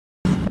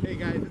Hey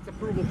guys, it's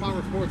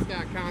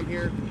ApprovalPowersports.com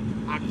here.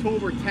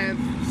 October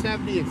 10th,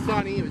 70 and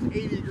sunny. It was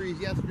 80 degrees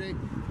yesterday.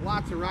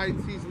 Lots of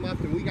riding season left,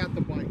 and we got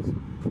the bikes.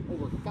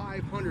 Over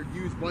 500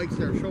 used bikes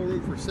in our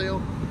showroom for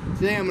sale.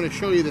 Today I'm going to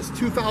show you this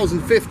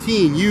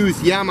 2015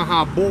 used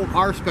Yamaha Bolt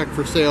R-Spec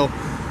for sale.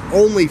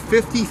 Only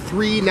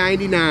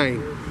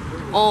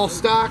 $53.99. All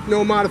stock,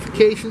 no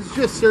modifications,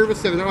 just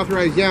serviced at an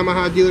authorized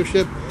Yamaha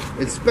dealership.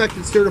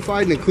 Inspected,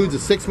 certified, and includes a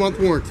 6-month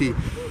warranty.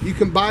 You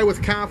can buy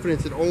with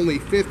confidence at only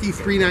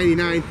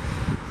 $53.99.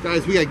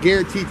 Guys, we got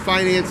guaranteed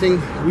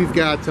financing. We've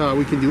got,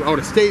 we can do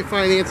out-of-state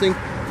financing.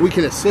 We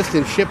can assist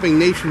in shipping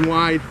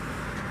nationwide.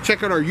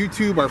 Check out our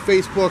YouTube, our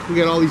Facebook. We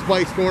got all these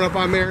bikes going up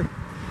on there.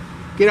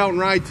 Get out and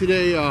ride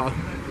today.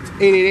 It's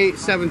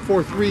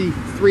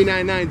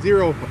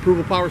 888-743-3990,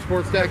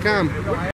 ApprovalPowersports.com.